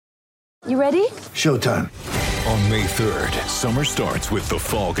You ready? Showtime. On May 3rd, summer starts with The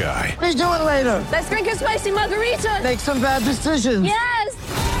Fall Guy. Let's do it later. Let's drink a spicy margarita. Make some bad decisions. Yes!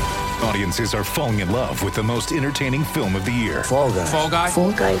 Audiences are falling in love with the most entertaining film of the year. Fall Guy. Fall Guy?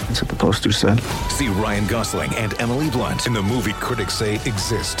 Fall guy. That's what the poster said. See Ryan Gosling and Emily Blunt in the movie critics say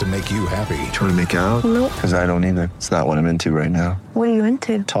exists to make you happy. Trying to make it out? Nope. Because I don't either. It's not what I'm into right now. What are you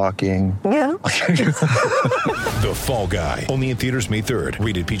into? Talking. Yeah. The Fall Guy. Only in theaters May 3rd.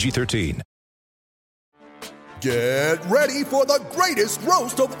 Rated PG-13. Get ready for the greatest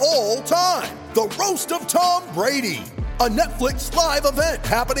roast of all time. The Roast of Tom Brady. A Netflix live event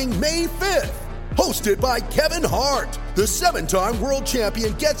happening May 5th. Hosted by Kevin Hart. The 7-time world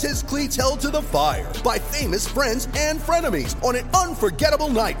champion gets his cleats held to the fire by famous friends and frenemies on an unforgettable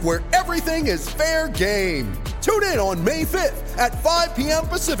night where everything is fair game. Tune in on May 5th at 5 p.m.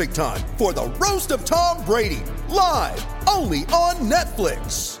 Pacific time for the Roast of Tom Brady. Live only on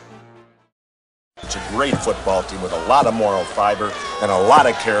Netflix. It's a great football team with a lot of moral fiber and a lot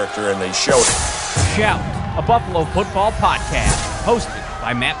of character, and they showed it. Shout, a Buffalo football podcast, hosted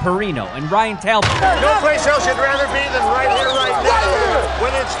by Matt Perino and Ryan Talbot. No place else you'd rather be than right here, right now.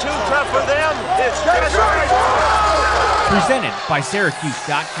 When it's too tough for them, it's just right. Presented by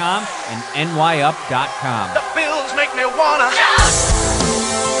Syracuse.com and NYUp.com. The Bills make me wanna.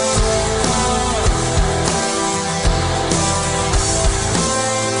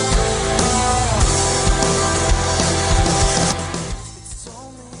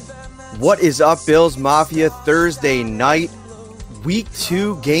 What is up, Bills Mafia? Thursday night, week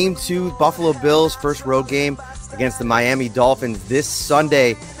 2, game 2, Buffalo Bills first road game against the Miami Dolphins this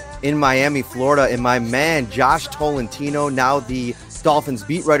Sunday in Miami, Florida. And my man, Josh Tolentino, now the Dolphins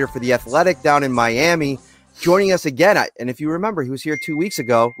beat writer for The Athletic down in Miami, joining us again. And if you remember, he was here 2 weeks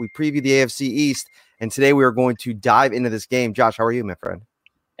ago. We previewed the AFC East, and today we are going to dive into this game. Josh, how are you, my friend?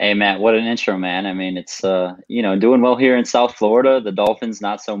 Hey, Matt, what an intro, man. I mean, it's, doing well here in South Florida. The Dolphins,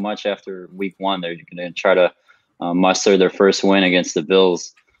 not so much after week 1. They're going to try to muster their first win against the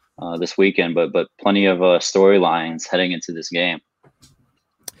Bills this weekend, but plenty of storylines heading into this game.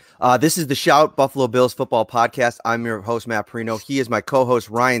 This is the Shout Buffalo Bills football podcast. I'm your host, Matt Perino. He is my co-host,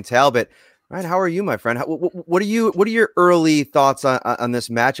 Ryan Talbot. Ryan, how are you, my friend? What are your early thoughts on this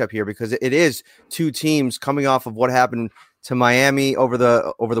matchup here? Because it is two teams coming off of what happened to Miami over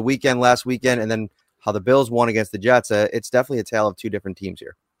the weekend, last weekend, and then how the Bills won against the Jets. It's definitely a tale of two different teams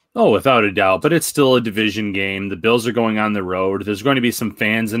here. Oh, without a doubt, but it's still a division game. The Bills are going on the road. There's going to be some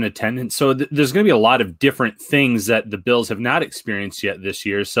fans in attendance. So there's going to be a lot of different things that the Bills have not experienced yet this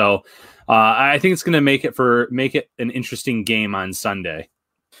year. So I think it's going to make it an interesting game on Sunday.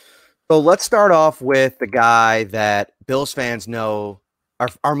 So let's start off with the guy that Bills fans know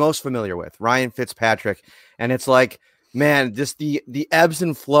are most familiar with, Ryan Fitzpatrick. And it's like, man, just the ebbs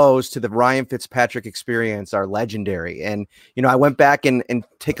and flows to the Ryan Fitzpatrick experience are legendary. And, I went back and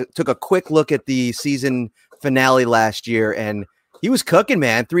took a quick look at the season finale last year, and he was cooking,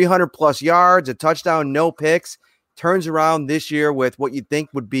 man. 300 plus yards, a touchdown, no picks. Turns around this year with what you'd think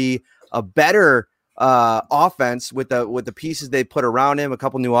would be a better offense with the pieces they put around him. A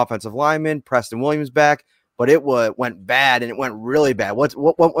couple new offensive linemen, Preston Williams back, but it went bad, and it went really bad. What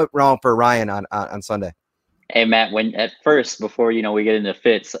went wrong for Ryan on Sunday? Hey, Matt, before we get into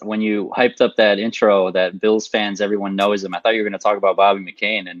Fitz, when you hyped up that intro that Bills fans, everyone knows him, I thought you were going to talk about Bobby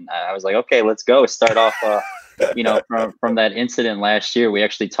McCain. And I was like, okay, let's go. Start off, from that incident last year. We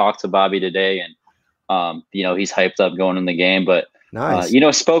actually talked to Bobby today, and, he's hyped up going in the game. But, nice.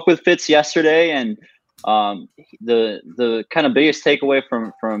 Spoke with Fitz yesterday, and the kind of biggest takeaway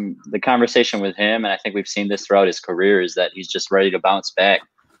from the conversation with him, and I think we've seen this throughout his career, is that he's just ready to bounce back.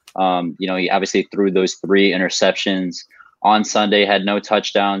 He obviously threw those 3 interceptions on Sunday, had no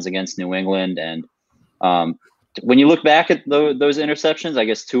touchdowns against New England. And when you look back at those interceptions, I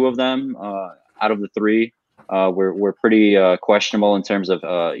guess 2 of them out of the 3 were pretty questionable in terms of,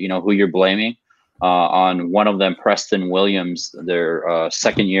 who you're blaming. On one of them, Preston Williams, their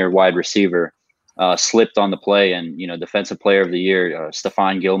second-year wide receiver, slipped on the play, and, defensive player of the year,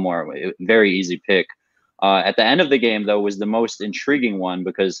 Stephon Gilmore, very easy pick. At the end of the game, though, was the most intriguing one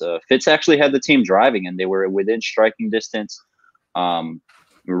because Fitz actually had the team driving, and they were within striking distance,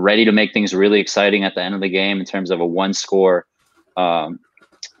 ready to make things really exciting at the end of the game in terms of a 1-score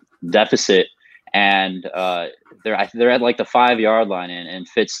deficit. And they're at like the 5-yard line, and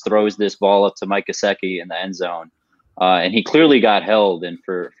Fitz throws this ball up to Mike Gesicki in the end zone. And he clearly got held, and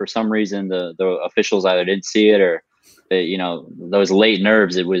for some reason the officials either didn't see it or those late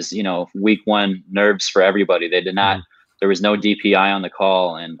nerves. It was, week 1 nerves for everybody. They did not, there was no DPI on the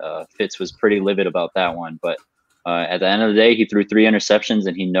call, and Fitz was pretty livid about that one. But At the end of the day, he threw 3 interceptions,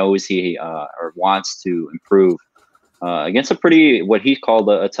 and he knows he or wants to improve against what he called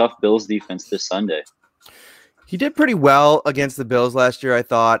a tough Bills defense this Sunday. He did pretty well against the Bills last year, I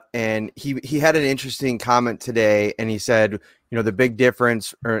thought, and he had an interesting comment today, and he said, the big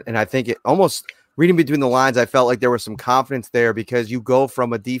difference, and I think it almost reading between the lines, I felt like there was some confidence there because you go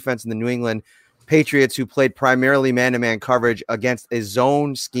from a defense in the New England Patriots who played primarily man-to-man coverage against a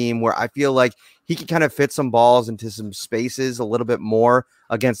zone scheme where I feel like he can kind of fit some balls into some spaces a little bit more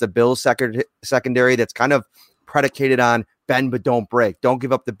against the Bills secondary that's kind of predicated on bend but don't break. Don't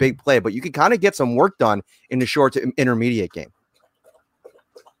give up the big play, but you can kind of get some work done in the short to intermediate game.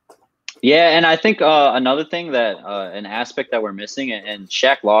 Yeah, and I think another thing that an aspect that we're missing, and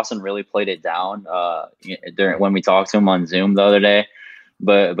Shaq Lawson really played it down when we talked to him on Zoom the other day.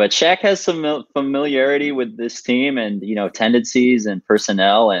 But Shaq has some familiarity with this team and tendencies and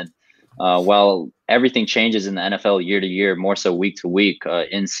personnel, and while everything changes in the NFL year to year, more so week to week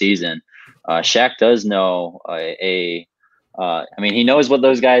in season, Shaq does know he knows what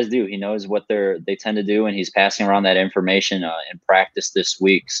those guys do. He knows what they tend to do, and he's passing around that information in practice this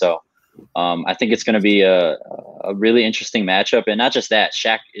week. So. I think it's going to be a really interesting matchup. And not just that,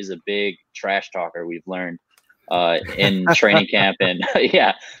 Shaq is a big trash talker. We've learned in training camp and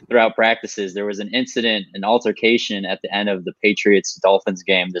throughout practices. There was an altercation at the end of the Patriots-Dolphins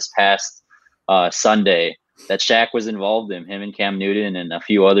game this past Sunday that Shaq was involved in, him and Cam Newton and a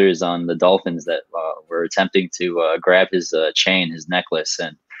few others on the Dolphins that were attempting to grab his chain, his necklace.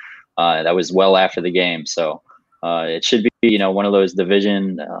 And that was well after the game. So it should be, one of those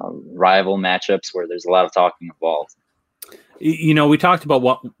division rival matchups where there's a lot of talking involved. We talked about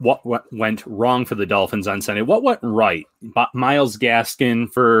what went wrong for the Dolphins on Sunday. What went right? Myles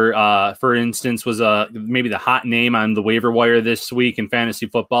Gaskin, for instance, was maybe the hot name on the waiver wire this week in fantasy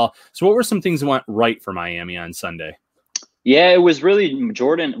football. So what were some things that went right for Miami on Sunday? Yeah, it was really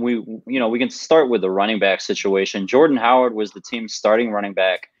Jordan. We can start with the running back situation. Jordan Howard was the team's starting running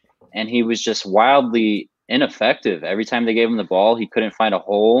back, and he was just wildly ineffective. Every time they gave him the ball, he couldn't find a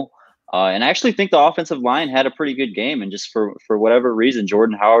hole. And I actually think the offensive line had a pretty good game. And just for whatever reason,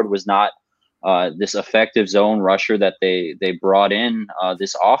 Jordan Howard was not this effective zone rusher that they brought in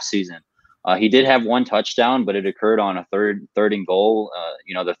this offseason. He did have one touchdown, but it occurred on a third and goal,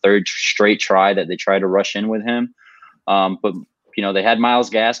 the third straight try that they tried to rush in with him. But they had Myles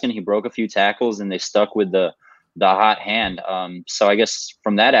Gaskin. He broke a few tackles, and they stuck with the hot hand. So I guess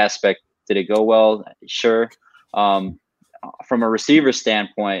from that aspect, did it go well? Sure. From a receiver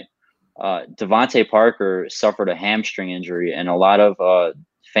standpoint, Devontae Parker suffered a hamstring injury, and a lot of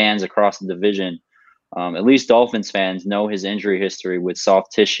fans across the division, at least Dolphins fans, know his injury history with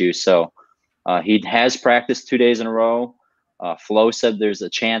soft tissue. So he has practiced 2 days in a row. Flo said there's a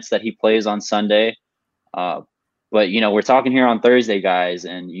chance that he plays on Sunday. But, we're talking here on Thursday, guys,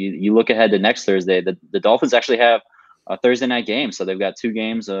 and you look ahead to next Thursday. The Dolphins actually have a Thursday night game. So they've got 2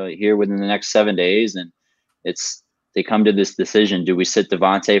 games here within the next 7 days. And they come to this decision. Do we sit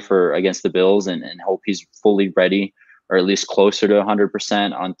Devontae against the Bills and hope he's fully ready, or at least closer to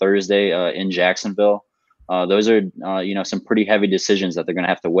 100% on Thursday in Jacksonville? Those are, some pretty heavy decisions that they're going to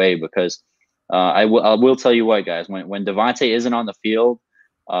have to weigh, because I will tell you what, guys, when Devontae isn't on the field,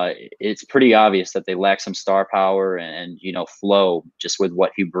 it's pretty obvious that they lack some star power and flow just with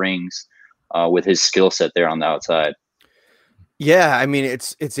what he brings with his skill set there on the outside. Yeah, I mean,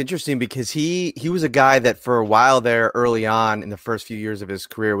 it's interesting because he was a guy that for a while there early on in the first few years of his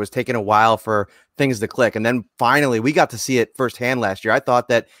career was taking a while for things to click. And then finally we got to see it firsthand last year. I thought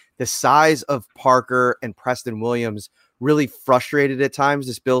that the size of Parker and Preston Williams really frustrated at times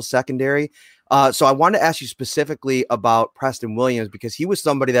this Bills secondary. So I wanted to ask you specifically about Preston Williams, because he was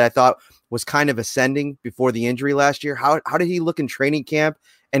somebody that I thought was kind of ascending before the injury last year. How did he look in training camp?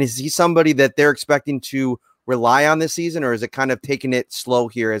 And is he somebody that they're expecting to rely on this season, or is it kind of taking it slow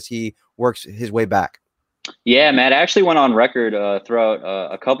here as he works his way back? Yeah, Matt, I actually went on record throughout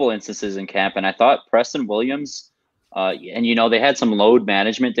a couple instances in camp, and I thought Preston Williams, they had some load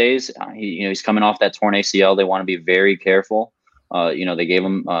management days. He's coming off that torn ACL. They want to be very careful. They gave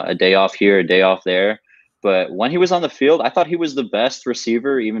him a day off here, a day off there. But when he was on the field, I thought he was the best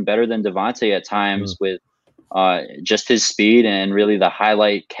receiver, even better than Devontae at times, with just his speed and really the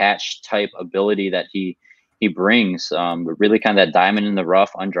highlight catch type ability that he brings. Really kind of that diamond in the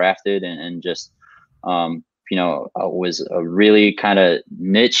rough, undrafted, and just was a really kind of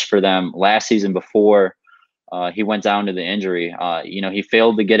niche for them last season before he went down to the injury. He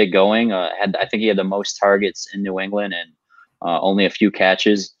failed to get it going. I think he had the most targets in New England and only a few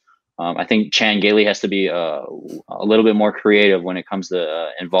catches. I think Chan Gailey has to be a little bit more creative when it comes to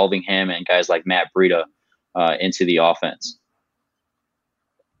involving him and guys like Matt Breida into the offense.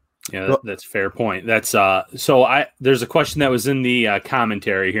 Yeah, that's a fair point. That's there's a question that was in the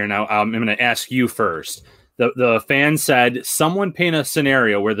commentary here. Now I'm going to ask you first. The fan said, someone paint a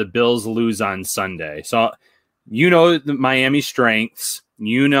scenario where the Bills lose on Sunday. So the Miami strengths.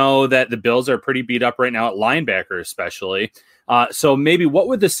 You know that the Bills are pretty beat up right now at linebacker, especially. So maybe what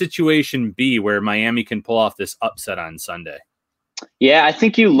would the situation be where Miami can pull off this upset on Sunday? Yeah, I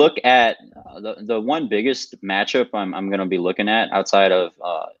think you look at the one biggest matchup I'm going to be looking at outside of,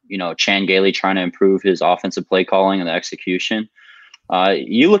 Chan Gailey trying to improve his offensive play calling and the execution.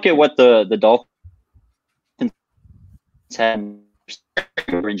 You look at what the Dolphins had.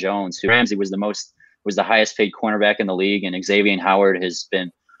 Byron Jones, who Ramsey was the highest paid cornerback in the league, and Xavier Howard has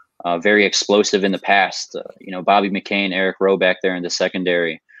been very explosive in the past. Bobby McCain, Eric Rowe back there in the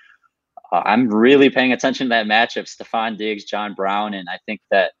secondary. I'm really paying attention to that matchup, Stephon Diggs, John Brown, and I think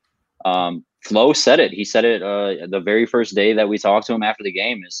that Flo said it. He said it the very first day that we talked to him after the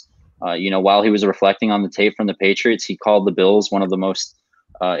game is, while he was reflecting on the tape from the Patriots, he called the Bills one of the most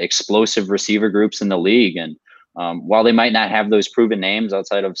explosive receiver groups in the league. And while they might not have those proven names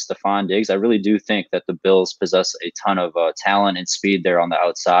outside of Stephon Diggs, I really do think that the Bills possess a ton of talent and speed there on the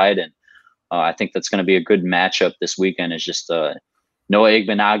outside. And I think that's going to be a good matchup this weekend. Is just Noah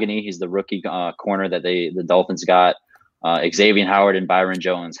Igbenogany. He's the rookie corner that the Dolphins got. Xavier Howard and Byron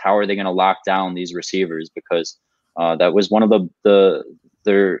Jones. How are they going to lock down these receivers? Because that was one of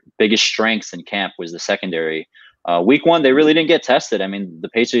their biggest strengths in camp was the secondary. Week one, they really didn't get tested. I mean, the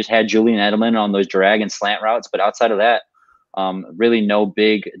Patriots had Julian Edelman on those drag and slant routes, but outside of that, really no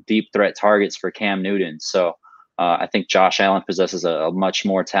big deep threat targets for Cam Newton. So I think Josh Allen possesses a much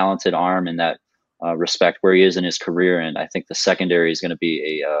more talented arm in that respect where he is in his career. And I think the secondary is going to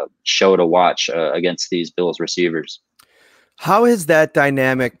be a show to watch against these Bills receivers. How has that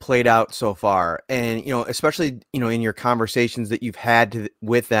dynamic played out so far? And, especially, in your conversations that you've had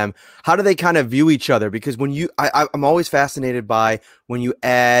with them, how do they kind of view each other? Because when I'm always fascinated by when you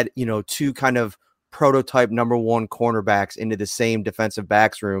add, two kind of prototype number one cornerbacks into the same defensive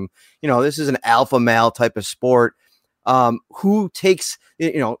backs room. This is an alpha male type of sport. Who takes,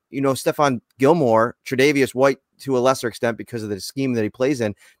 Stephon Gilmore, Tre'Davious White, to a lesser extent because of the scheme that he plays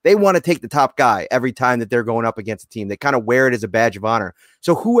in, they want to take the top guy every time that they're going up against a team. They kind of wear it as a badge of honor.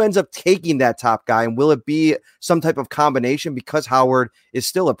 So who ends up taking that top guy, and will it be some type of combination because Howard is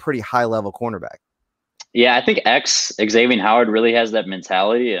still a pretty high level cornerback? Yeah, I think Xavier Howard really has that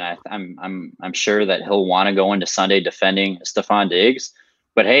mentality, and I'm sure that he'll want to go into Sunday defending Stephon Diggs.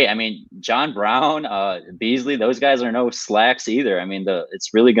 But hey, I mean, John Brown, Beasley, those guys are no slacks either. I mean,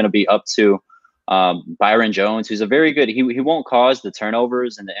 it's really going to be up to Byron Jones, who's a very good. He won't cause the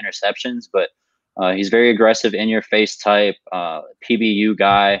turnovers and the interceptions, but he's very aggressive, in your face type PBU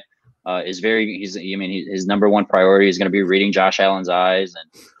guy. His number one priority is going to be reading Josh Allen's eyes,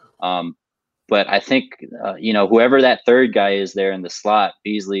 and but I think whoever that third guy is there in the slot,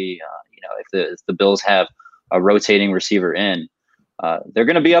 Beasley. If the Bills have a rotating receiver in, they're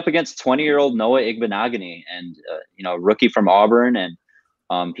going to be up against 20-year-old Noah Igbenogany, and rookie from Auburn, and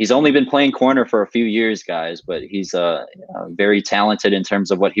he's only been playing corner for a few years, guys, but he's very talented in terms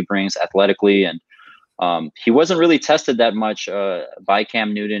of what he brings athletically, and he wasn't really tested that much by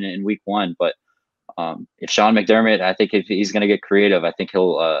Cam Newton in week one, but if Sean McDermott, I think if he's going to get creative, I think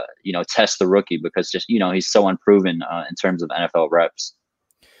he'll test the rookie because just he's so unproven in terms of NFL reps.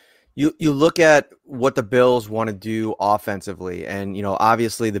 You look at what the Bills want to do offensively, and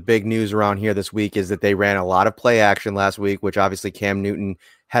obviously the big news around here this week is that they ran a lot of play action last week, which obviously Cam Newton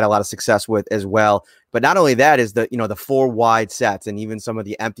had a lot of success with as well. But not only that is the 4 wide sets and even some of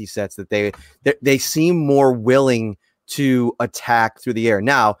the empty sets that they seem more willing to attack through the air.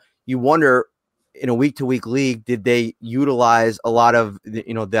 Now you wonder, in a week-to-week league, did they utilize a lot of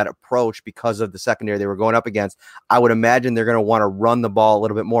that approach because of the secondary they were going up against? I would imagine they're going to want to run the ball a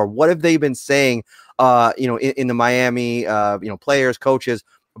little bit more. What have they been saying, in the Miami, players, coaches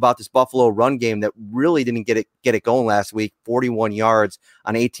about this Buffalo run game that really didn't get it going last week? 41 yards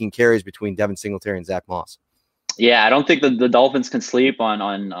on 18 carries between Devin Singletary and Zach Moss. Yeah, I don't think the Dolphins can sleep on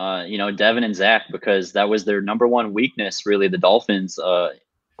Devin and Zach, because that was their number one weakness. Really, the Dolphins.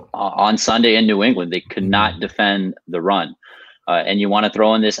 On Sunday in New England, they could not defend the run. And you want to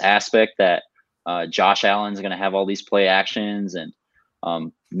throw in this aspect that Josh Allen's going to have all these play actions. And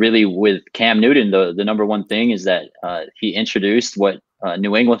really with Cam Newton, the number one thing is that he introduced what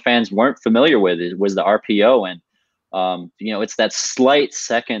New England fans weren't familiar with. It was the RPO. And, it's that slight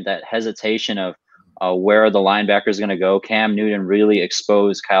second, that hesitation of where are the linebackers going to go. Cam Newton really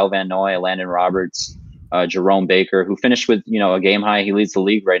exposed Kyle Van Noy, Landon Roberts, Jerome Baker, who finished with, a game high. He leads the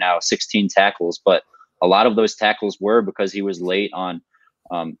league right now, 16 tackles. But a lot of those tackles were because he was late on,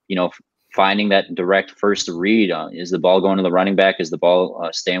 finding that direct first read. Is the ball going to the running back? Is the ball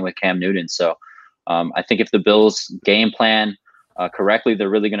staying with Cam Newton? So I think if the Bills game plan correctly, they're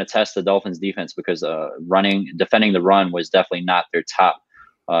really going to test the Dolphins defense, because defending the run was definitely not their top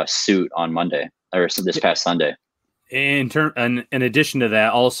suit on Monday, or this past Sunday. In addition to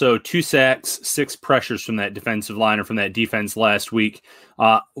that, also 2 sacks, 6 pressures from that defensive line, or from that defense last week.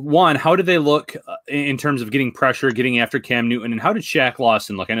 One, how did they look in terms of getting pressure, getting after Cam Newton, and how did Shaq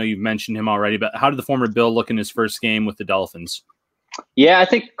Lawson look? I know you've mentioned him already, but how did the former Bill look in his first game with the Dolphins? Yeah, I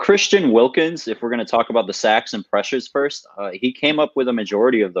think Christian Wilkins, if we're going to talk about the sacks and pressures first, he came up with a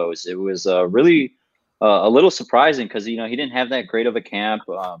majority of those. It was really a little surprising, because, he didn't have that great of a camp.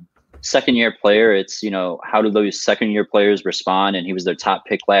 Second-year player, it's, how do those second-year players respond? And he was their top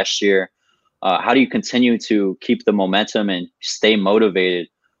pick last year. How do you continue to keep the momentum and stay motivated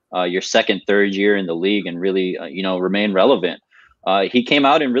your second, third year in the league, and really, remain relevant? He came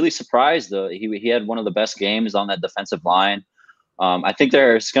out and really surprised. He had one of the best games on that defensive line. I think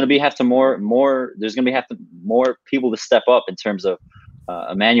there's going to have to more people to step up in terms of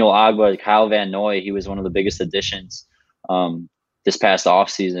Emmanuel Ogbah, Kyle Van Noy. He was one of the biggest additions this past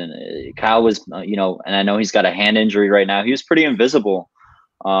offseason. Kyle was, and I know he's got a hand injury right now. He was pretty invisible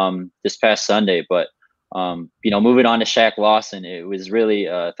this past Sunday, but, moving on to Shaq Lawson, it was really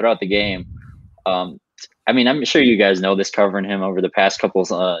throughout the game. I'm sure you guys know this, covering him over the past couple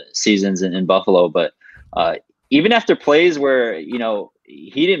seasons in Buffalo, but even after plays where,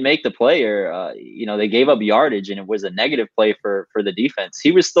 he didn't make the play, or, they gave up yardage and it was a negative play for the defense,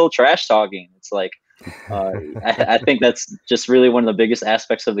 he was still trash talking. It's like, I think that's just really one of the biggest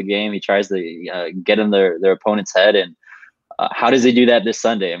aspects of the game. He tries to get in their opponent's head. And how does he do that this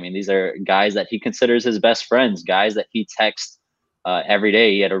Sunday? I mean, these are guys that he considers his best friends, guys that he texts every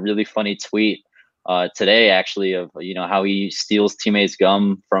day. He had a really funny tweet today, actually, of, how he steals teammates'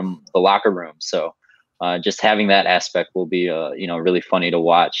 gum from the locker room. So just having that aspect will be, really funny to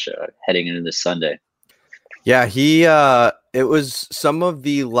watch heading into this Sunday. Yeah, it was some of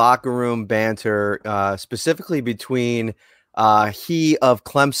the locker room banter, specifically between he of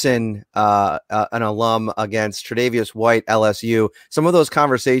Clemson, an alum, against Tre'Davious White, LSU. Some of those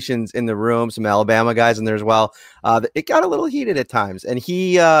conversations in the room, some Alabama guys in there as well. It got a little heated at times, and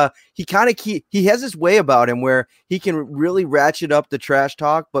he has this way about him where he can really ratchet up the trash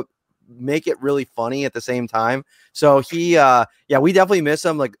talk, but make it really funny at the same time. So we definitely miss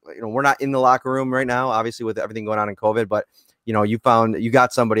him. Like, we're not in the locker room right now, obviously, with everything going on in COVID, but you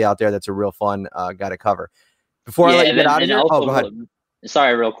got somebody out there that's a real fun guy to cover. Before I let you get out of here, go ahead.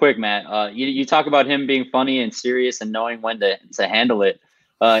 Sorry, real quick, Matt. You talk about him being funny and serious and knowing when to handle it.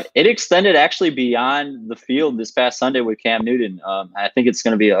 It extended actually beyond the field this past Sunday with Cam Newton. I think it's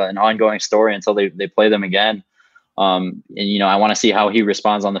going to be an ongoing story until they play them again. And I want to see how he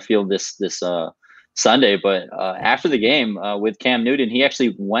responds on the field this Sunday. But after the game with Cam Newton, he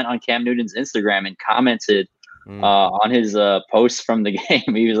actually went on Cam Newton's Instagram and commented on his posts from the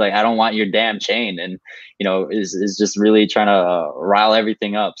game. He was like, "I don't want your damn chain," and is just really trying to rile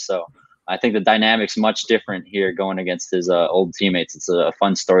everything up. So I think the dynamic's much different here going against his old teammates. It's a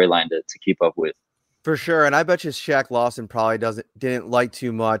fun storyline to keep up with. For sure. And I bet you Shaq Lawson probably didn't like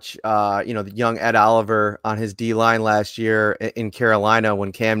too much, the young Ed Oliver on his D-line last year in Carolina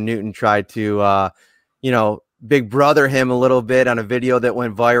when Cam Newton tried to, big brother him a little bit on a video that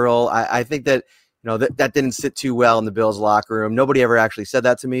went viral. I think that, that didn't sit too well in the Bills locker room. Nobody ever actually said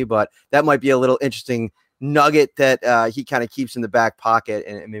that to me, but that might be a little interesting nugget that he kind of keeps in the back pocket,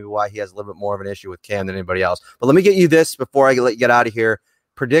 and maybe why he has a little bit more of an issue with Cam than anybody else. But let me get you this before I let you get out of here.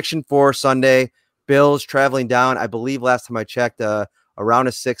 Prediction for Sunday. Bills traveling down, I believe last time I checked, around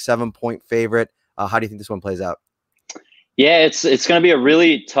a 6-7 point favorite. How do you think this one plays out? Yeah, it's going to be a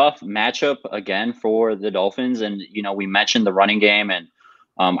really tough matchup again for the Dolphins. And, we mentioned the running game. And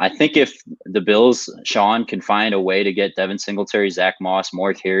I think if the Bills, Sean, can find a way to get Devin Singletary, Zach Moss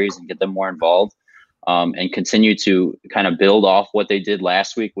more carries and get them more involved and continue to kind of build off what they did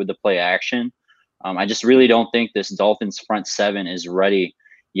last week with the play action. I just really don't think this Dolphins front seven is ready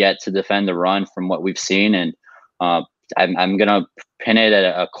yet to defend the run from what we've seen. And I'm going to pin it at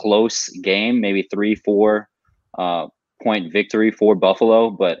a close game, maybe 3-4 point victory for Buffalo.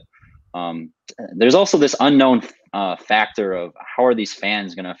 But there's also this unknown factor of how are these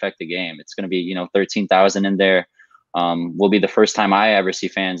fans going to affect the game? It's going to be, 13,000 in there. Will be the first time I ever see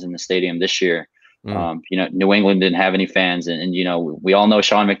fans in the stadium this year. New England didn't have any fans. And we all know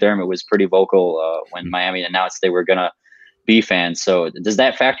Sean McDermott was pretty vocal when Miami announced they were going to be fans. So does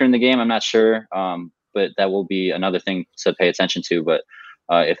that factor in the game? I'm not sure. But that will be another thing to pay attention to. But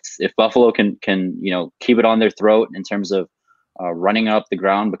if Buffalo can keep it on their throat in terms of running up the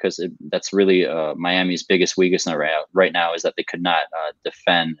ground, because that's really Miami's biggest weakness right now is that they could not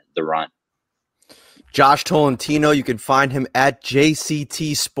defend the run. Josh Tolentino, you can find him at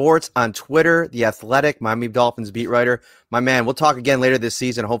JCT Sports on Twitter, The Athletic, Miami Dolphins beat writer. My man, we'll talk again later this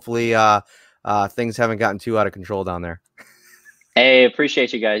season. Hopefully things haven't gotten too out of control down there. Hey,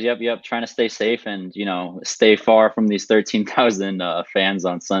 appreciate you guys. Yep. Trying to stay safe and, stay far from these 13,000 fans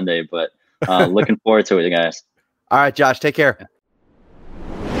on Sunday, but looking forward to it, guys. All right, Josh, take care.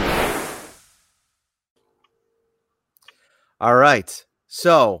 All right.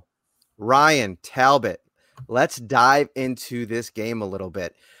 So, Ryan Talbot, let's dive into this game a little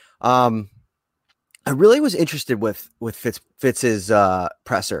bit. I really was interested with Fitz's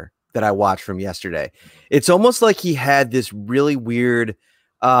presser that I watched from yesterday. It's almost like he had this really weird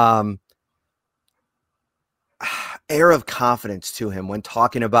air of confidence to him when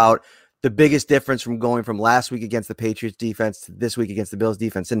talking about the biggest difference from going from last week against the Patriots defense to this week against the Bills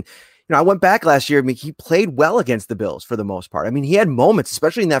defense. And, I went back last year. I mean, he played well against the Bills for the most part. I mean, he had moments,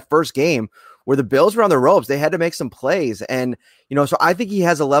 especially in that first game, where the Bills were on the ropes. They had to make some plays. And, so I think he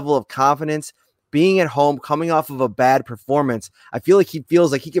has a level of confidence being at home, coming off of a bad performance. I feel like he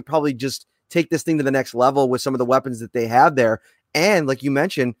feels like he could probably just take this thing to the next level with some of the weapons that they have there. And like you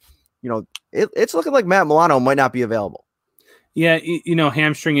mentioned, it's looking like Matt Milano might not be available. Yeah,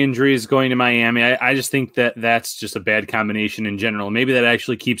 hamstring injuries going to Miami. I just think that's just a bad combination in general. Maybe that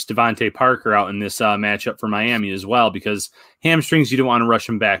actually keeps Devontae Parker out in this matchup for Miami as well, because hamstrings, you don't want to rush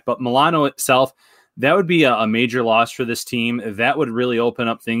him back. But Milano itself, that would be a major loss for this team. That would really open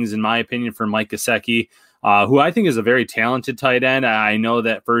up things, in my opinion, for Mike Gesicki, who I think is a very talented tight end. I know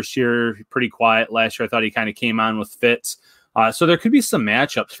that first year, pretty quiet. Last year, I thought he kind of came on with Fitz. So there could be some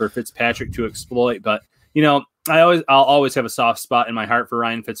matchups for Fitzpatrick to exploit, but, I'll always have a soft spot in my heart for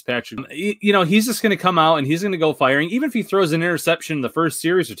Ryan Fitzpatrick. He's just going to come out and he's going to go firing. Even if he throws an interception in the first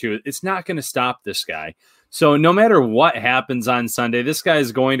series or two, it's not going to stop this guy. So no matter what happens on Sunday, this guy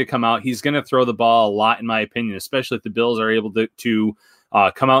is going to come out. He's going to throw the ball a lot, in my opinion, especially if the Bills are able to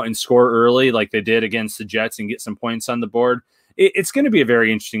come out and score early like they did against the Jets and get some points on the board. It's going to be a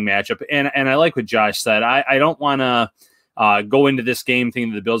very interesting matchup. And I like what Josh said. I don't want to go into this game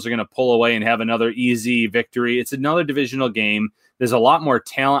thinking the Bills are going to pull away and have another easy victory. It's another divisional game. There's a lot more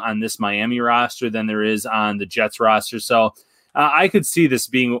talent on this Miami roster than there is on the Jets roster. So I could see this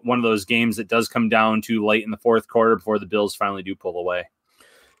being one of those games that does come down to late in the fourth quarter before the Bills finally do pull away.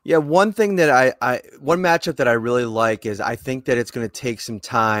 Yeah, one thing that one matchup that I really like is I think that it's going to take some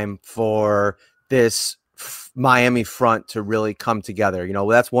time for this Miami front to really come together.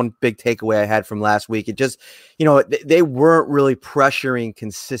 That's one big takeaway I had from last week. It just, they weren't really pressuring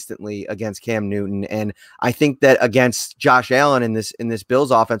consistently against Cam Newton. And I think that against Josh Allen in this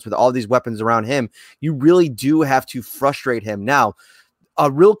Bills offense with all these weapons around him, you really do have to frustrate him. Now, a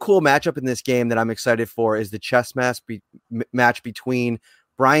real cool matchup in this game that I'm excited for is the chess match between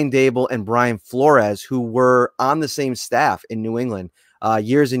Brian Daboll and Brian Flores, who were on the same staff in New England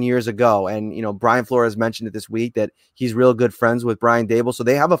years and years ago. And, Brian Flores mentioned it this week that he's real good friends with Brian Daboll. So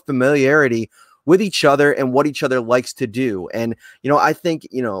they have a familiarity with each other and what each other likes to do. And, I think,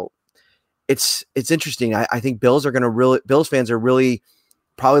 it's interesting. I think Bills fans are really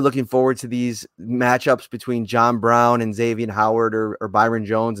probably looking forward to these matchups between John Brown and Xavier Howard or Byron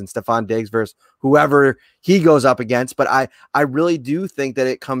Jones and Stephon Diggs versus whoever he goes up against. But I really do think that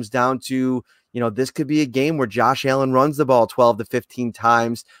it comes down to, this could be a game where Josh Allen runs the ball 12 to 15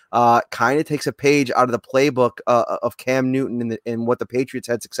 times, kind of takes a page out of the playbook of Cam Newton and what the Patriots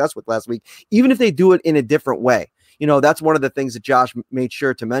had success with last week, even if they do it in a different way. That's one of the things that Josh made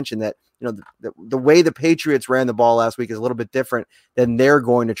sure to mention, that, the way the Patriots ran the ball last week is a little bit different than they're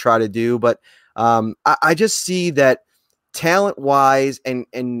going to try to do. But I just see that talent-wise and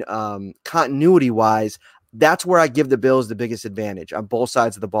continuity-wise, that's where I give the Bills the biggest advantage on both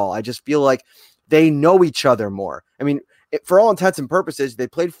sides of the ball. I just feel like they know each other more. I mean, for all intents and purposes, they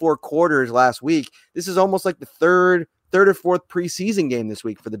played 4 quarters last week. This is almost like the third or fourth preseason game this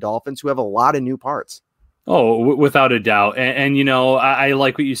week for the Dolphins, who have a lot of new parts. Oh, without a doubt. And I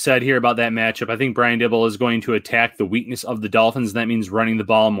like what you said here about that matchup. I think Brian Daboll is going to attack the weakness of the Dolphins, and that means running the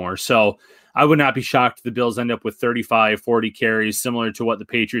ball more. So I would not be shocked if the Bills end up with 35, 40 carries, similar to what the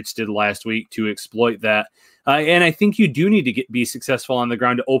Patriots did last week, to exploit that. And I think you do need to be successful on the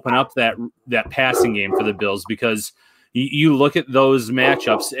ground to open up that passing game for the Bills, because you look at those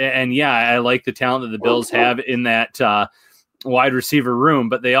matchups, and yeah, I like the talent that the Bills have in that wide receiver room,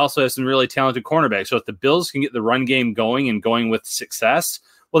 but they also have some really talented cornerbacks. So if the Bills can get the run game going and going with success,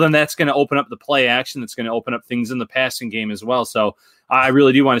 well, then that's going to open up the play action. That's going to open up things in the passing game as well. So I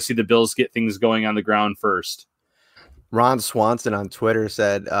really do want to see the Bills get things going on the ground first. Ron Swanson on Twitter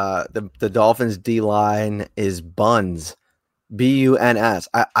said the Dolphins D-line is buns, B-U-N-S.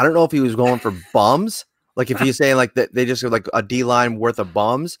 I don't know if he was going for bums, like if he's saying like that they just have like a D-line worth of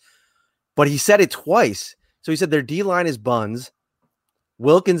bums, but he said it twice. So he said their D-line is buns,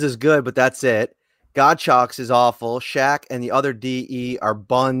 Wilkins is good, but that's it. Godchalks is awful. Shaq and the other DE are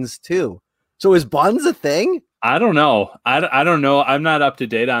buns too. So is buns a thing? I don't know. I don't know. I'm not up to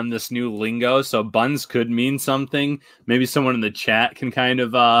date on this new lingo, so buns could mean something. Maybe someone in the chat can kind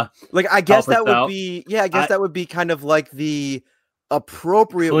of like I guess that would be that would be kind of like the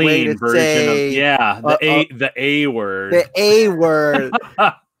appropriate way to say the A word. The A word.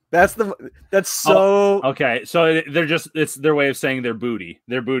 That's so okay. So it's their way of saying their booty.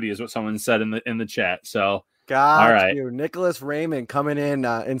 Their booty is what someone said in the chat. So all right, you. Nicholas Raymond coming in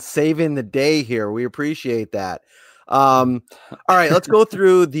and saving the day here. We appreciate that. All right, let's go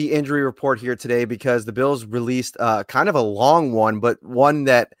through the injury report here today because the Bills released kind of a long one, but one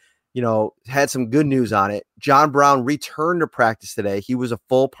that had some good news on it. John Brown returned to practice today. He was a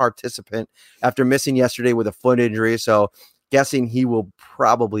full participant after missing yesterday with a foot injury. So guessing he will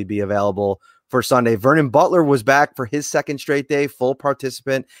probably be available for Sunday. Vernon Butler was back for his second straight day, full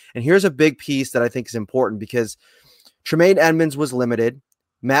participant. And here's a big piece that I think is important because Tremaine Edmonds was limited.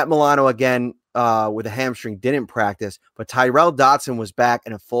 Matt Milano, again, with a hamstring, didn't practice, but Tyrell Dotson was back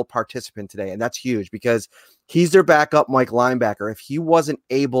and a full participant today. And that's huge because he's their backup Mike linebacker. If he wasn't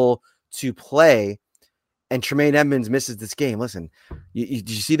able to play and Tremaine Edmonds misses this game, listen, did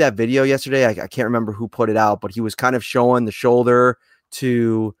you see that video yesterday? I can't remember who put it out, but he was kind of showing the shoulder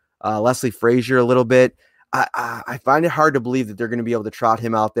to Leslie Frazier a little bit. I find it hard to believe that they're going to be able to trot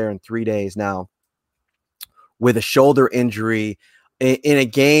him out there in 3 days now with a shoulder injury in a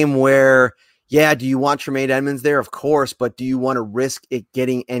game where, do you want Tremaine Edmonds there? Of course, but do you want to risk it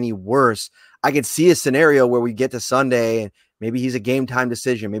getting any worse? I could see a scenario where we get to Sunday and maybe he's a game time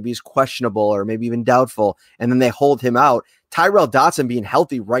decision. Maybe he's questionable or maybe even doubtful. And then they hold him out. Tyrell Dotson being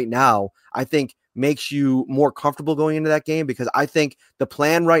healthy right now, I think makes you more comfortable going into that game because I think the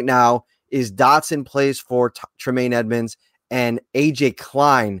plan right now is Dotson plays for Tremaine Edmonds and AJ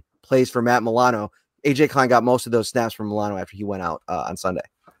Klein plays for Matt Milano. AJ Klein got most of those snaps from Milano after he went out on Sunday.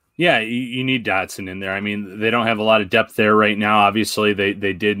 Yeah, you need Dotson in there. I mean, they don't have a lot of depth there right now. Obviously,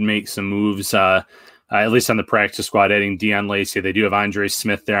 they did make some moves, at least on the practice squad, adding Deion Lacey. They do have Andre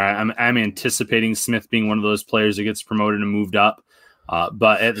Smith there. I'm anticipating Smith being one of those players that gets promoted and moved up.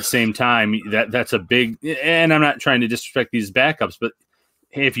 But at the same time, that's a big – and I'm not trying to disrespect these backups, but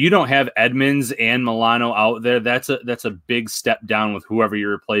if you don't have Edmonds and Milano out there, that's a big step down with whoever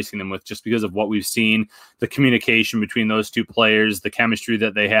you're replacing them with just because of what we've seen, the communication between those two players, the chemistry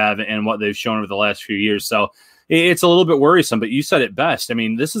that they have, and what they've shown over the last few years. So it's a little bit worrisome, but you said it best. I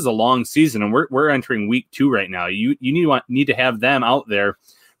mean, this is a long season, and we're entering week 2 right now. You need to have them out there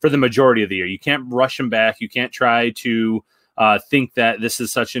for the majority of the year. You can't rush them back. You can't try to think that this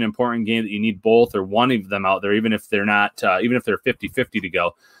is such an important game that you need both or one of them out there, even if they're not, even if they're 50-50 to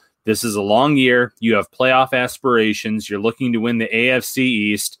go. This is a long year. You have playoff aspirations. You're looking to win the AFC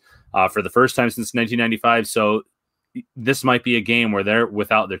East for the first time since 1995. So this might be a game where they're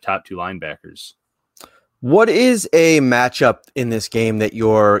without their top 2 linebackers. What is a matchup in this game that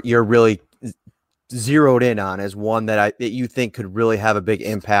you're really zeroed in on as one that you think could really have a big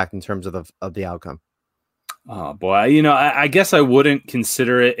impact in terms of the outcome? Oh boy, I guess I wouldn't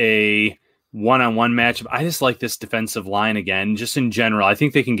consider it a one-on-one matchup. I just like this defensive line again, just in general. I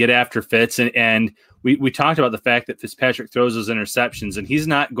think they can get after Fitz, and we talked about the fact that Fitzpatrick throws those interceptions, and he's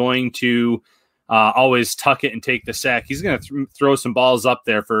not going to always tuck it and take the sack. He's going to throw some balls up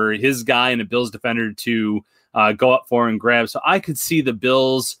there for his guy and a Bills defender to go up for and grab. So I could see the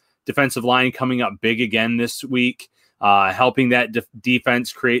Bills defensive line coming up big again this week. Helping that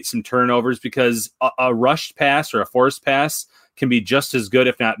defense create some turnovers because a rushed pass or a forced pass can be just as good,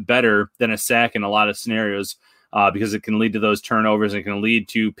 if not better, than a sack in a lot of scenarios because it can lead to those turnovers. It can lead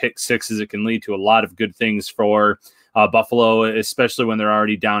to pick sixes. It can lead to a lot of good things for Buffalo, especially when they're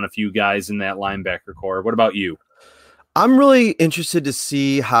already down a few guys in that linebacker core. What about you? I'm really interested to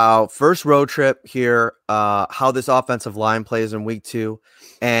see how first road trip here, how this offensive line plays in week 2.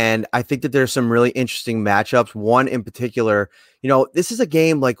 And I think that there's some really interesting matchups. One in particular, this is a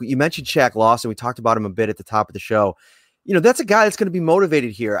game like you mentioned Shaq Lawson. We talked about him a bit at the top of the show. That's a guy that's going to be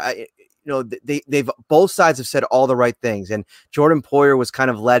motivated here. They've both sides have said all the right things. And Jordan Poyer was kind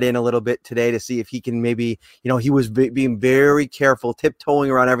of let in a little bit today to see if he can maybe, he was being very careful,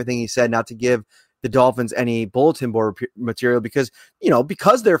 tiptoeing around everything he said, not to give the Dolphins any bulletin board material because,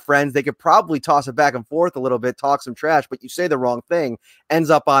 because they're friends, they could probably toss it back and forth a little bit, talk some trash, but you say the wrong thing, ends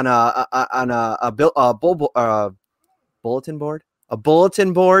up on a bulletin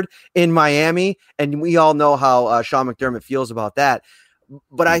board in Miami. And we all know how Sean McDermott feels about that.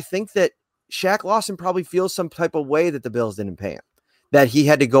 But I think that Shaq Lawson probably feels some type of way that the Bills didn't pay him, that he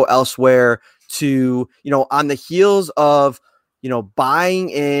had to go elsewhere to, on the heels of, buying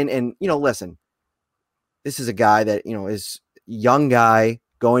in and, listen, this is a guy that, is a young guy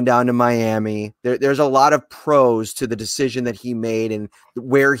going down to Miami. There's a lot of pros to the decision that he made and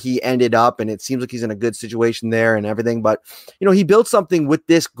where he ended up. And it seems like he's in a good situation there and everything. But, he built something with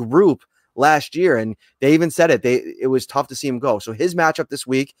this group last year, and they even said it was tough to see him go. So his matchup this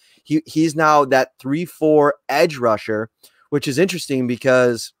week, he's now that 3-4 edge rusher, which is interesting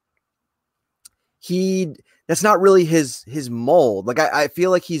because that's not really his mold. Like I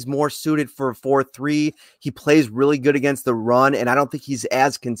feel like he's more suited for 4-3. He plays really good against the run, and I don't think he's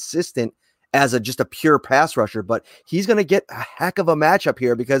as consistent as just a pure pass rusher, but he's going to get a heck of a matchup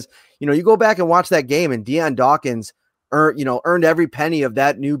here because, you go back and watch that game and Deion Dawkins earned every penny of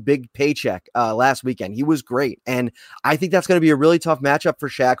that new big paycheck last weekend. He was great. And I think that's going to be a really tough matchup for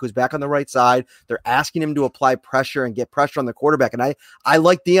Shaq, who's back on the right side. They're asking him to apply pressure and get pressure on the quarterback. And I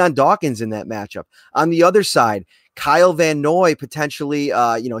like Deion Dawkins in that matchup. On the other side, Kyle Van Noy potentially,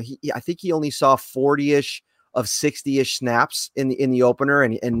 I think he only saw 40-ish of 60-ish snaps in the opener.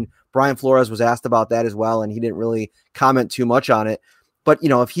 And Brian Flores was asked about that as well, and he didn't really comment too much on it. But,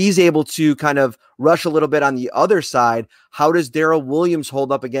 if he's able to kind of rush a little bit on the other side, how does Darrell Williams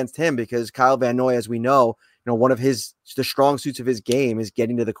hold up against him? Because Kyle Van Noy, as we know, one of the strong suits of his game is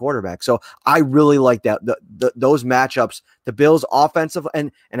getting to the quarterback. So I really like that, those matchups, the Bills offensive,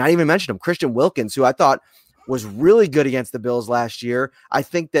 and I even mentioned him, Christian Wilkins, who I thought was really good against the Bills last year. I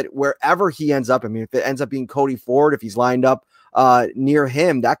think that wherever he ends up, if it ends up being Cody Ford, if he's lined up near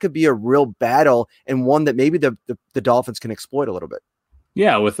him, that could be a real battle and one that maybe the Dolphins can exploit a little bit.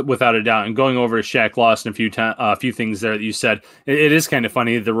 Yeah, without a doubt. And going over to Shaq Lawson, a few things there that you said, it is kind of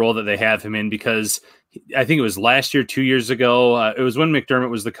funny the role that they have him in, because I think it was last year, 2 years ago. It was when McDermott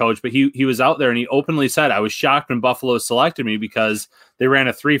was the coach, but he was out there and he openly said, I was shocked when Buffalo selected me because they ran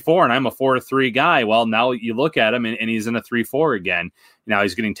a 3-4 and I'm a 4-3 guy. Well, now you look at him and he's in a 3-4 again. Now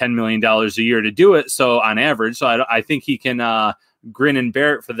he's getting $10 million a year to do it. So on average, I think he can grin and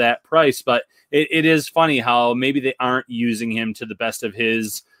bear it for that price. But it is funny how maybe they aren't using him to the best of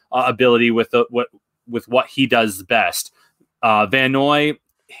his ability with what he does best. Van Noy,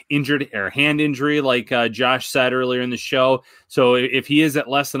 injured or hand injury, like Josh said earlier in the show. So if he is at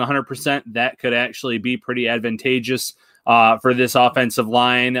less than 100%, that could actually be pretty advantageous for this offensive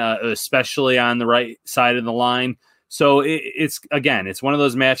line, especially on the right side of the line. So it's one of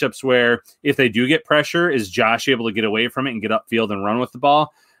those matchups where if they do get pressure, is Josh able to get away from it and get upfield and run with the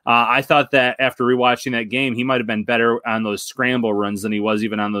ball? I thought that after rewatching that game, he might have been better on those scramble runs than he was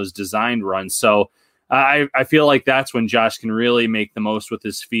even on those designed runs. So I feel like that's when Josh can really make the most with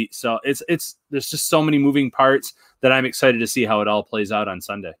his feet. So there's just so many moving parts that I'm excited to see how it all plays out on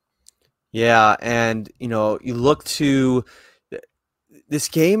Sunday. Yeah, and you look to this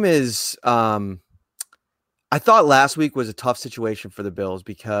game is. I thought last week was a tough situation for the Bills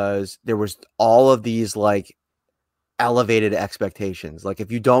because there was all of these like elevated expectations. Like if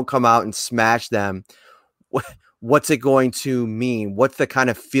you don't come out and smash them, what's it going to mean? What's the kind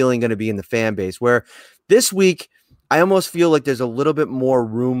of feeling going to be in the fan base? Where this week, I almost feel like there's a little bit more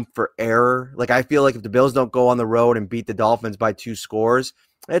room for error. Like I feel like if the Bills don't go on the road and beat the Dolphins by 2 scores,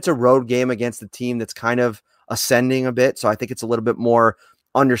 it's a road game against a team that's kind of ascending a bit. So I think it's a little bit more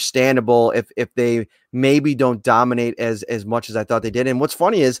understandable if they maybe don't dominate as much as I thought they did. And what's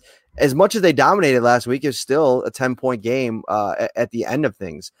funny is, as much as they dominated last week, is still a 10-point game at the end of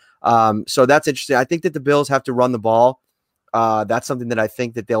things. So that's interesting. I think that the Bills have to run the ball. That's something that I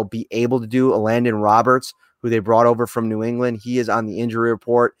think that they'll be able to do. Landon Roberts, who they brought over from New England, he is on the injury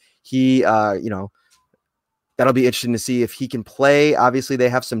report. He, that'll be interesting to see if he can play. Obviously, they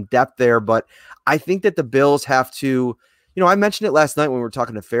have some depth there, but I think that the Bills have to. I mentioned it last night when we were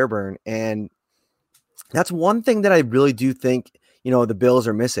talking to Fairburn, and that's one thing that I really do think, the Bills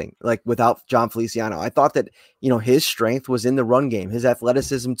are missing, like without John Feliciano. I thought that, his strength was in the run game, his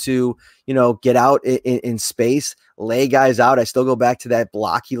athleticism to, get out in space, lay guys out. I still go back to that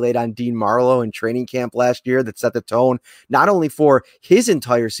block he laid on Dean Marlowe in training camp last year that set the tone, not only for his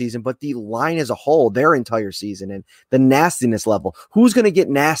entire season, but the line as a whole, their entire season, and the nastiness level. Who's going to get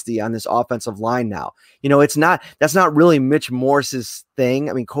nasty on this offensive line now? That's not really Mitch Morse's thing.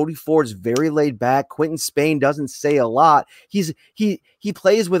 I mean, Cody Ford's very laid back. Quentin Spain doesn't say a lot. He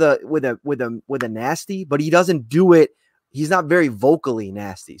plays with a nasty, but he doesn't do it. He's not very vocally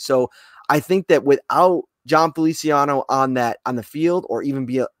nasty. So I think that without John Feliciano on the field, or even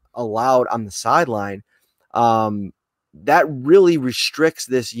be allowed on the sideline, that really restricts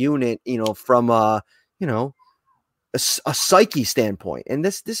this unit, from a psyche standpoint. And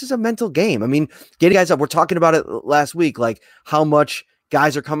this is a mental game. I mean, getting guys up, we're talking about it last week, like how much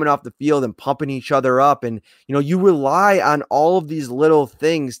guys are coming off the field and pumping each other up. And, you rely on all of these little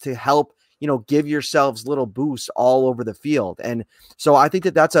things to help, give yourselves little boosts all over the field. And so I think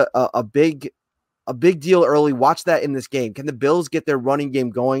that that's a big deal early. Watch that in this game. Can the Bills get their running game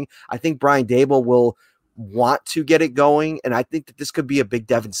going? I think Brian Daboll will want to get it going. And I think that this could be a big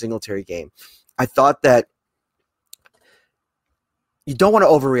Devin Singletary game. I thought that you don't want to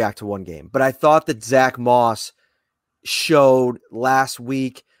overreact to one game, but I thought that Zach Moss showed last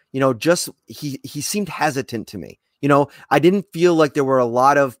week, he seemed hesitant to me. I didn't feel like there were a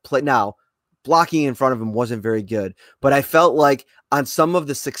lot of play. Now, blocking in front of him wasn't very good, but I felt like on some of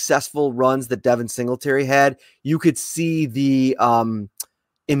the successful runs that Devin Singletary had, you could see the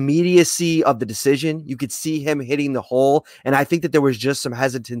immediacy of the decision. You could see him hitting the hole. And I think that there was just some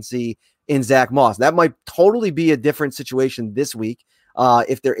hesitancy in Zach Moss. That might totally be a different situation this week.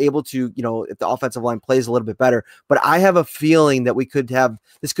 If they're able to, if the offensive line plays a little bit better. But I have a feeling that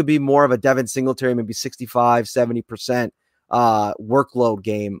this could be more of a Devin Singletary, maybe 65, 70% workload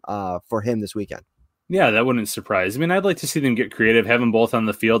game for him this weekend. Yeah, that wouldn't surprise. I mean, I'd like to see them get creative, have them both on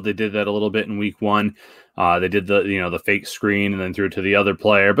the field. They did that a little bit in week one. They did the fake screen and then threw it to the other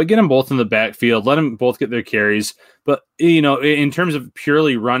player, but get them both in the backfield, let them both get their carries. But, in terms of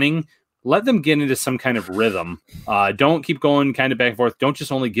purely running, let them get into some kind of rhythm. Don't keep going kind of back and forth. Don't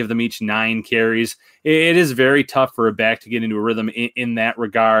just only give them each 9 carries. It is very tough for a back to get into a rhythm in that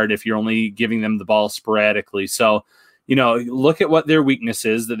regard if you're only giving them the ball sporadically. So, look at what their weakness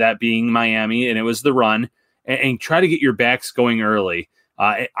is, that being Miami, and it was the run, and try to get your backs going early.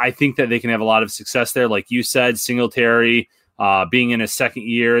 I think that they can have a lot of success there. Like you said, Singletary, being in his second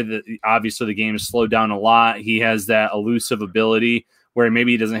year, obviously the game has slowed down a lot. He has that elusive ability where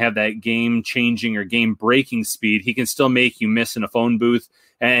maybe he doesn't have that game-changing or game-breaking speed. He can still make you miss in a phone booth,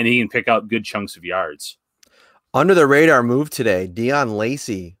 and he can pick up good chunks of yards. Under the radar move today, Deion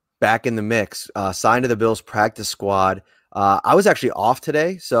Lacey back in the mix, signed to the Bills practice squad. I was actually off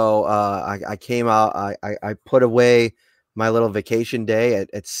today, so I came out. I put away my little vacation day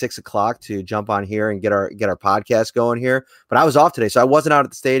at 6:00 to jump on here and get our podcast going here. But I was off today, so I wasn't out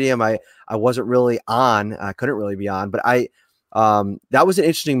at the stadium. I wasn't really on. I couldn't really be on, but that was an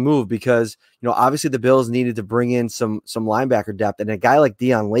interesting move because, obviously the Bills needed to bring in some linebacker depth, and a guy like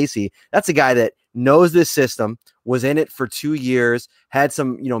Deion Lacey, that's a guy that knows this system, was in it for 2 years, had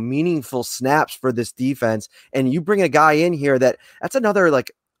some, meaningful snaps for this defense. And you bring a guy in here that's another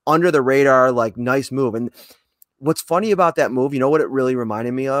like under the radar, like nice move. And what's funny about that move, what it really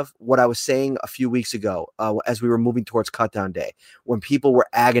reminded me of? What I was saying a few weeks ago as we were moving towards cutdown day, when people were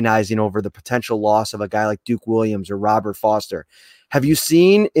agonizing over the potential loss of a guy like Duke Williams or Robert Foster. Did you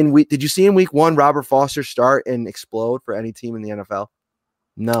see in week one Robert Foster start and explode for any team in the NFL?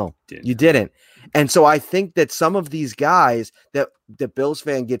 No, you didn't. And so I think that some of these guys that Bills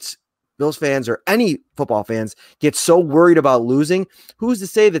fans or any football fans get so worried about losing, who's to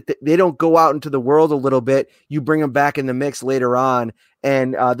say that they don't go out into the world a little bit? You bring them back in the mix later on.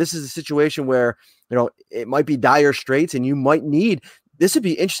 And this is a situation where, it might be dire straits and you might need, this would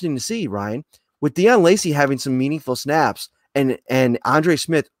be interesting to see, Ryan, with Deion Lacey having some meaningful snaps and Andre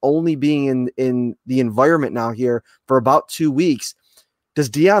Smith only being in the environment now here for about 2 weeks. Does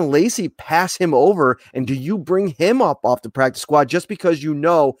Deion Lacey pass him over, and do you bring him up off the practice squad just because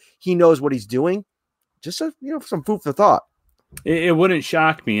he knows what he's doing? Just some food for thought. It wouldn't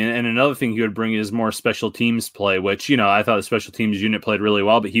shock me. And another thing he would bring is more special teams play, which, I thought the special teams unit played really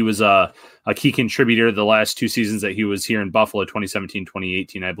well, but he was a key contributor the last 2 seasons that he was here in Buffalo, 2017,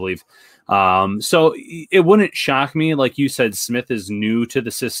 2018, I believe. So it wouldn't shock me. Like you said, Smith is new to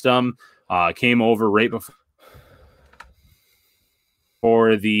the system, came over right before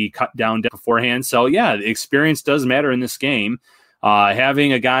the cut down beforehand. So yeah, the experience does matter in this game.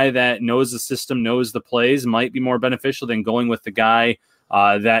 Having a guy that knows the system, knows the plays might be more beneficial than going with the guy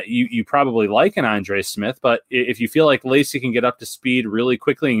that you probably like an Andre Smith. But if you feel like Lacey can get up to speed really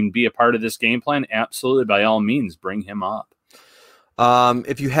quickly and be a part of this game plan, absolutely, by all means, bring him up.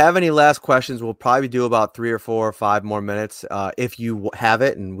 If you have any last questions, we'll probably do about 3 or 4 or 5 more minutes. If you have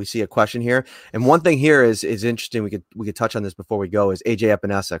it, and we see a question here. And one thing here is interesting. We could touch on this before we go, is AJ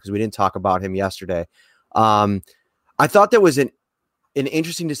Epinesa, because we didn't talk about him yesterday. I thought that was an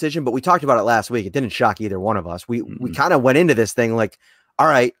interesting decision, but we talked about it last week. It didn't shock either one of us. We kind of went into this thing like, all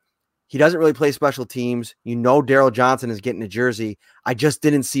right, he doesn't really play special teams. Daryl Johnson is getting a jersey. I just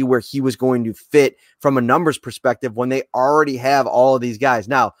didn't see where he was going to fit from a numbers perspective when they already have all of these guys.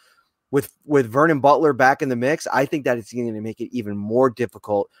 Now, with Vernon Butler back in the mix, I think that it's going to make it even more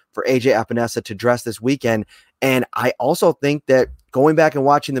difficult for AJ Epinesa to dress this weekend. And I also think that going back and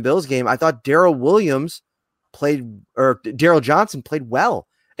watching the Bills game, I thought Daryl Johnson played well.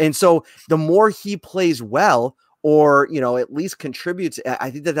 And so the more he plays well, or, at least contributes, I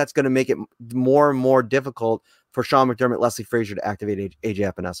think that that's going to make it more and more difficult for Sean McDermott, Leslie Frazier to activate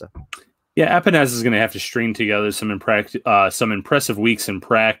AJ Epinesa. Yeah, Epinesa is going to have to string together some impressive weeks in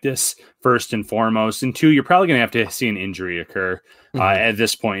practice, first and foremost. And 2, you're probably going to have to see an injury occur at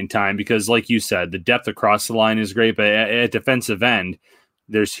this point in time, because like you said, the depth across the line is great, but at defensive end,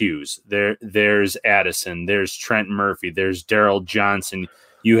 there's Hughes, there's Addison, there's Trent Murphy, there's Daryl Johnson.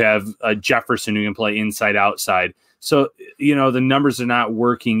 You have Jefferson who can play inside, outside. So, the numbers are not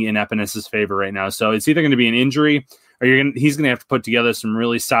working in Epinesa's favor right now. So it's either going to be an injury, or he's going to have to put together some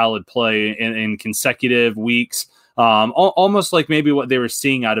really solid play in consecutive weeks. Almost like maybe what they were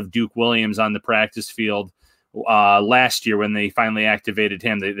seeing out of Duke Williams on the practice field last year when they finally activated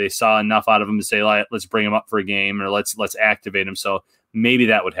him. They saw enough out of him to say, let's bring him up for a game, or let's activate him. So maybe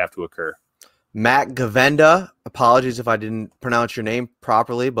that would have to occur. Matt Gavenda, apologies if I didn't pronounce your name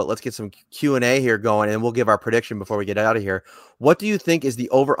properly, but let's get some Q&A here going, and we'll give our prediction before we get out of here. What do you think is the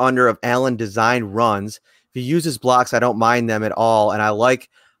over-under of Allen designed runs? If he uses blocks, I don't mind them at all, and I like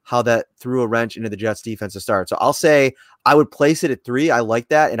how that threw a wrench into the Jets' defense to start. So I'll say I would place it at 3. I like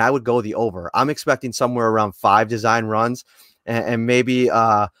that, and I would go the over. I'm expecting somewhere around 5 design runs, and maybe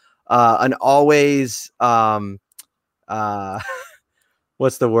an always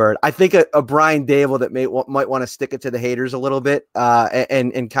what's the word? I think a Brian Dable that might want to stick it to the haters a little bit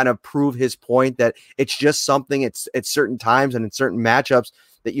and kind of prove his point that it's just something at certain times and in certain matchups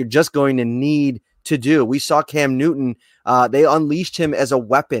that you're just going to need to do. We saw Cam Newton. They unleashed him as a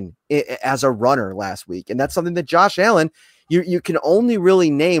weapon, as a runner last week. And that's something that Josh Allen, you can only really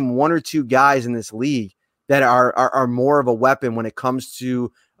name 1 or 2 guys in this league that are more of a weapon when it comes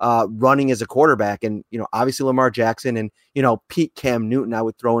to running as a quarterback. And, obviously Lamar Jackson and, Pete Cam Newton, I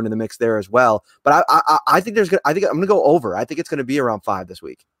would throw into the mix there as well. But I think I'm going to go over. I think it's going to be around 5 this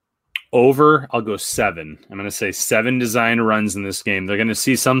week. Over, I'll go 7. I'm going to say 7 design runs in this game. They're going to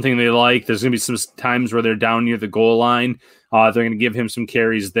see something they like. There's going to be some times where they're down near the goal line. They're going to give him some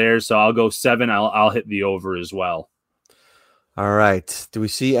carries there. So I'll go 7. I'll hit the over as well. All right. Do we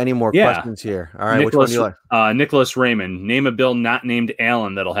see any more questions here? All right. Which one do you like? Nicholas Raymond. Name a Bill not named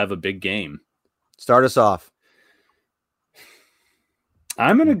Allen that'll have a big game. Start us off.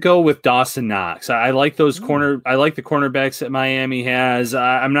 I'm going to go with Dawson Knox. I like those I like the cornerbacks that Miami has.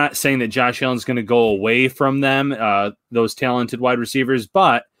 I'm not saying that Josh Allen's going to go away from them, those talented wide receivers,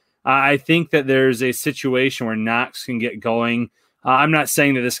 but I think that there's a situation where Knox can get going. I'm not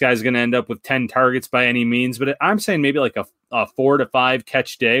saying that this guy's going to end up with 10 targets by any means, but I'm saying maybe like a 4 to 5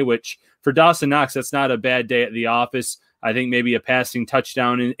 catch day, which for Dawson Knox, that's not a bad day at the office. I think maybe a passing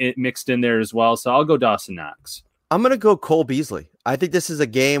touchdown mixed in there as well. So I'll go Dawson Knox. I'm going to go Cole Beasley. I think this is a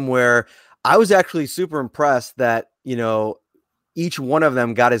game where I was actually super impressed that, each one of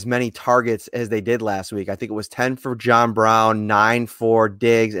them got as many targets as they did last week. I think it was 10 for John Brown, 9 for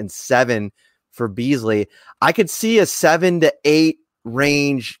Diggs, and 7 for Beasley. I could see a 7 to 8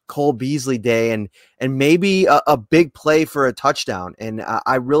 range Cole Beasley day and maybe a big play for a touchdown. And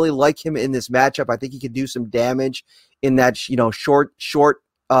I really like him in this matchup. I think he could do some damage in that, short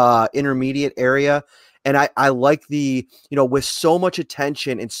intermediate area. And I like with so much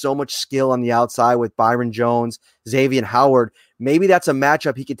attention and so much skill on the outside with Byron Jones, Xavier Howard, maybe that's a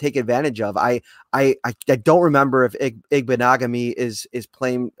matchup he could take advantage of. I don't remember if Igbenogany is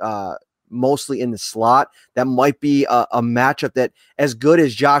playing mostly in the slot. That might be a matchup that, as good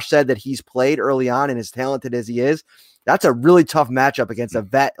as Josh said that he's played early on and as talented as he is, that's a really tough matchup against a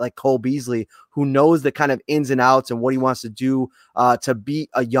vet like Cole Beasley, who knows the kind of ins and outs and what he wants to do to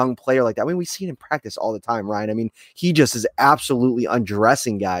beat a young player like that. I mean, we see it in practice all the time, Ryan. I mean, he just is absolutely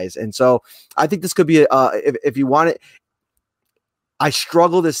undressing guys. And so I think this could be, if you want it, I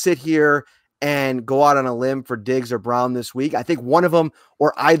struggle to sit here and go out on a limb for Diggs or Brown this week. I think one of them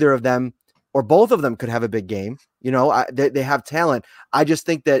or either of them or both of them could have a big game. They have talent. I just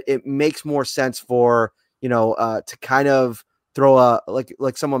think that it makes more sense for, to kind of throw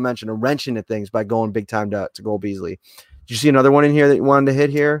like someone mentioned, a wrench into things by going big time to Cole Beasley. Did you see another one in here that you wanted to hit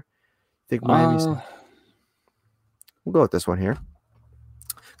here? I think Miami's. We'll go with this one here.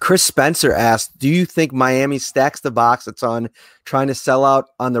 Chris Spencer asked, do you think Miami stacks the box a ton, trying to sell out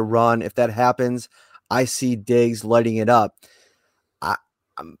on the run? If that happens, I see Diggs lighting it up.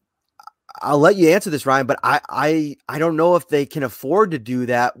 I'll let you answer this, Ryan, but I don't know if they can afford to do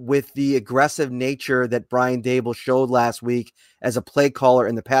that with the aggressive nature that Brian Daboll showed last week as a play caller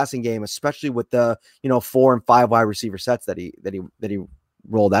in the passing game, especially with the 4 and 5 wide receiver sets that he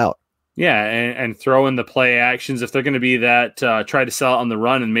rolled out. Yeah, and throw in the play actions. If they're going to be that try to sell it on the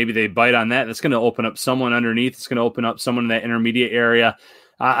run and maybe they bite on that, that's going to open up someone underneath. It's going to open up someone in that intermediate area.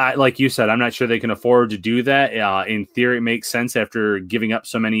 I like you said, I'm not sure they can afford to do that. In theory, it makes sense after giving up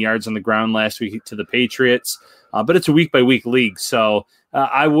so many yards on the ground last week to the Patriots. But it's a week-by-week league, so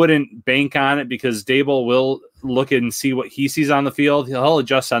I wouldn't bank on it because Daboll will look and see what he sees on the field. He'll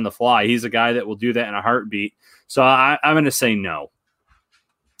adjust on the fly. He's a guy that will do that in a heartbeat. So I'm going to say no.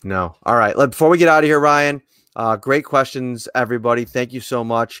 No. All right. Before we get out of here, Ryan, great questions, everybody. Thank you so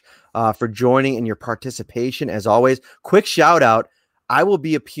much for joining and your participation. As always, quick shout out. I will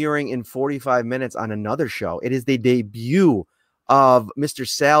be appearing in 45 minutes on another show. It is the debut of Mr.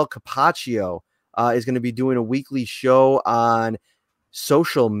 Sal Capaccio. Is going to be doing a weekly show on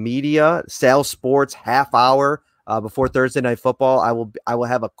social media, Sal Sports half hour before Thursday Night Football. I will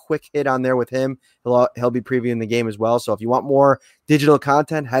have a quick hit on there with him. He'll be previewing the game as well. So if you want more digital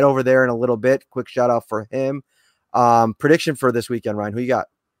content, head over there in a little bit. Quick shout out for him. Prediction for this weekend, Ryan, who you got?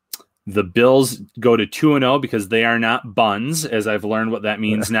 The Bills go to 2-0 because they are not buns, as I've learned what that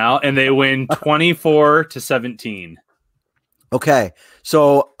means now, and they win 24-17. Okay,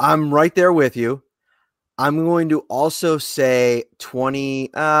 so I'm right there with you. I'm going to also say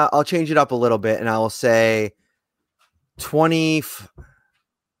 20. I'll change it up a little bit, and I will say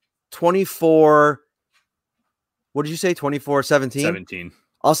 24. What did you say? 24-17? 17.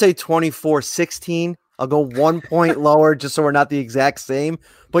 I'll say 24-16. I'll go 1 point lower just so we're not the exact same.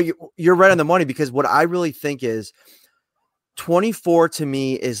 But you're right on the money because what I really think is 24 to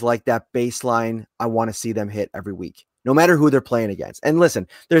me is like that baseline I want to see them hit every week, no matter who they're playing against. And listen,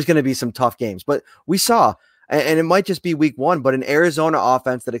 there's going to be some tough games, but we saw, and it might just be week one, but an Arizona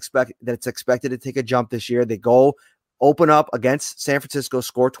offense that's expected to take a jump this year. They go open up against San Francisco,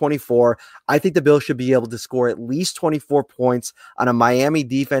 score 24. I think the Bills should be able to score at least 24 points on a Miami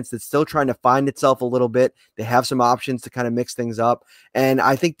defense that's still trying to find itself a little bit. They have some options to kind of mix things up. And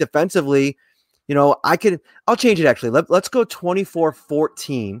I think defensively, I'll change it actually. Let's go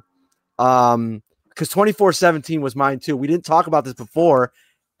 24-14. Because 24-17 was mine too. We didn't talk about this before.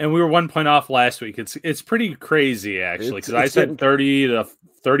 And we were 1 point off last week. It's pretty crazy, actually, because I said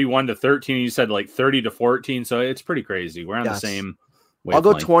 31-13, and you said like 30-14, so it's pretty crazy. We're on the same wavelength.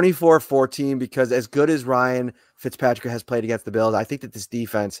 I'll go 24-14 because as good as Ryan Fitzpatrick has played against the Bills, I think that this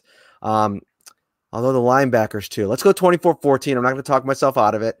defense, although the linebackers too, let's go 24-14. I'm not going to talk myself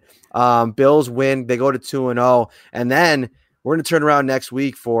out of it. Bills win. They go to 2-0, and then we're going to turn around next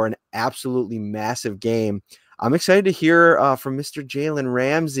week for an absolutely massive game. I'm excited to hear from Mr. Jalen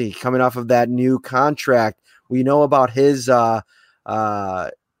Ramsey coming off of that new contract. We know about his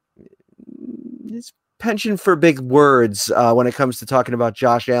penchant for big words when it comes to talking about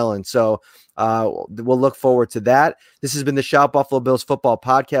Josh Allen. So we'll look forward to that. This has been the Shout Buffalo Bills Football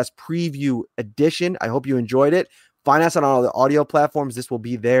Podcast Preview Edition. I hope you enjoyed it. Find us on all the audio platforms. This will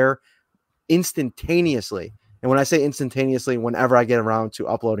be there instantaneously. And when I say instantaneously, whenever I get around to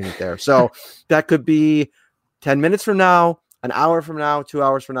uploading it there. So that could be 10 minutes from now, an hour from now, 2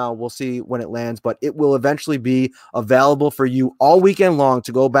 hours from now. We'll see when it lands, but it will eventually be available for you all weekend long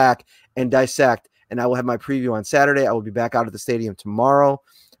to go back and dissect. And I will have my preview on Saturday. I will be back out at the stadium tomorrow.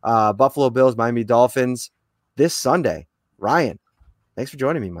 Buffalo Bills, Miami Dolphins this Sunday. Ryan, thanks for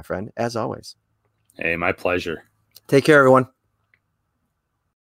joining me, my friend, as always. Hey, my pleasure. Take care, everyone.